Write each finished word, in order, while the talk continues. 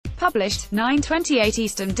Published, 9:28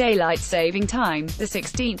 Eastern Daylight Saving Time, the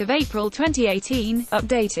 16th of April 2018.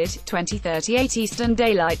 Updated, 20:38 Eastern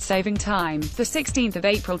Daylight Saving Time, the 16th of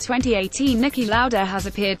April 2018. Niki Lauda has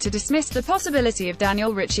appeared to dismiss the possibility of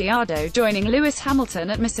Daniel Ricciardo joining Lewis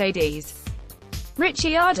Hamilton at Mercedes.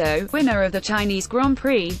 Ricciardo, winner of the Chinese Grand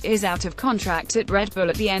Prix, is out of contract at Red Bull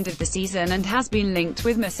at the end of the season and has been linked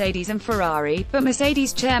with Mercedes and Ferrari, but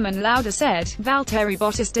Mercedes chairman Lauda said, "Valtteri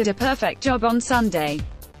Bottas did a perfect job on Sunday.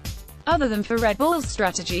 Other than for Red Bull's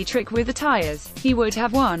strategy trick with the tires, he would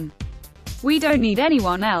have won. We don't need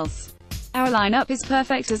anyone else. Our lineup is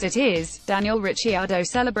perfect as it is." Daniel Ricciardo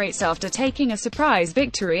celebrates after taking a surprise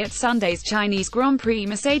victory at Sunday's Chinese Grand Prix.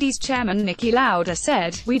 Mercedes chairman Niki Lauda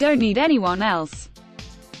said, "We don't need anyone else.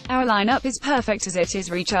 Our lineup is perfect as it is."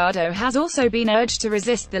 Ricciardo has also been urged to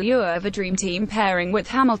resist the lure of a dream team pairing with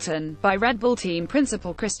Hamilton, by Red Bull team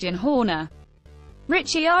principal Christian Horner.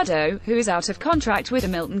 Ricciardo, who is out of contract with the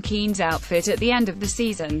Milton Keynes outfit at the end of the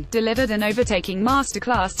season, delivered an overtaking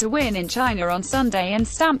masterclass to win in China on Sunday and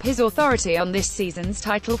stamp his authority on this season's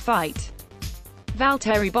title fight.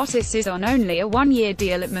 Valtteri Bottas is on only a one-year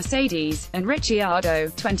deal at Mercedes, and Ricciardo,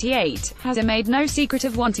 28, has made no secret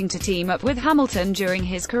of wanting to team up with Hamilton during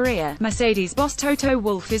his career. Mercedes boss Toto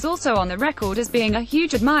Wolff is also on the record as being a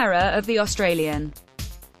huge admirer of the Australian.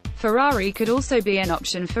 Ferrari could also be an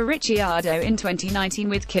option for Ricciardo in 2019,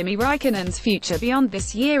 with Kimi Raikkonen's future beyond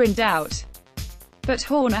this year in doubt. But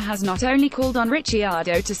Horner has not only called on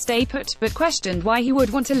Ricciardo to stay put, but questioned why he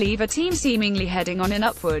would want to leave a team seemingly heading on an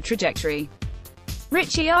upward trajectory.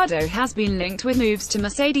 Ricciardo has been linked with moves to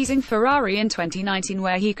Mercedes and Ferrari in 2019,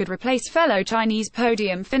 where he could replace fellow Chinese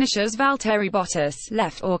podium finishers Valtteri Bottas,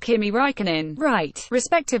 left, or Kimi Raikkonen, right,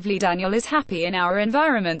 respectively. Daniel is happy in our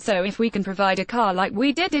environment, so if we can provide a car like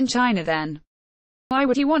we did in China, then why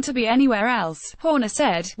would he want to be anywhere else? Horner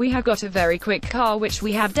said, "We have got a very quick car which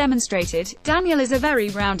we have demonstrated. Daniel is a very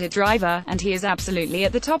rounded driver, and he is absolutely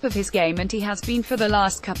at the top of his game, and he has been for the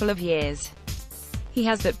last couple of years. He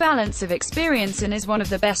has that balance of experience and is one of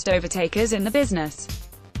the best overtakers in the business.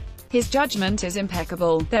 His judgment is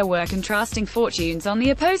impeccable." There were contrasting fortunes on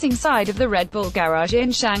the opposing side of the Red Bull garage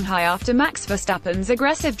in Shanghai after Max Verstappen's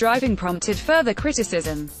aggressive driving prompted further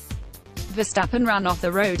criticism. Verstappen ran off the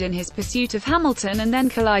road in his pursuit of Hamilton and then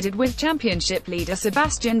collided with championship leader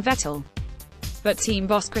Sebastian Vettel. But team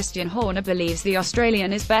boss Christian Horner believes the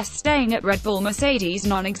Australian is best staying at Red Bull. Mercedes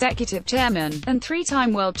non-executive chairman, and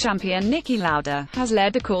three-time world champion Niki Lauda, has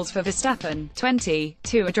led the calls for Verstappen, 20,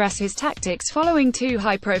 to address his tactics following two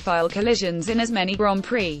high-profile collisions in as many Grand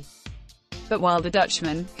Prix. But while the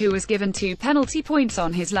Dutchman, who was given 2 penalty points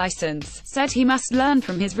on his license, said he must learn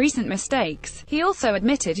from his recent mistakes, he also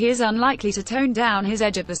admitted he is unlikely to tone down his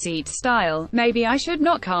edge-of-the-seat style. "Maybe I should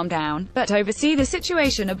not calm down, but oversee the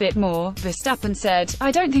situation a bit more," Verstappen said.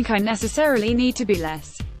 "I don't think I necessarily need to be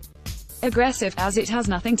less aggressive, as it has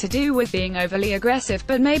nothing to do with being overly aggressive,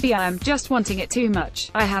 but maybe I am just wanting it too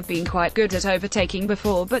much. I have been quite good at overtaking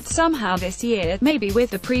before, but somehow this year, maybe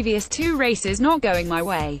with the previous 2 races not going my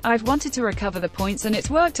way, I've wanted to recover the points and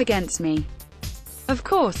it's worked against me. Of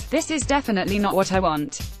course, this is definitely not what I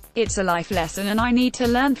want. It's a life lesson and I need to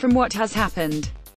learn from what has happened."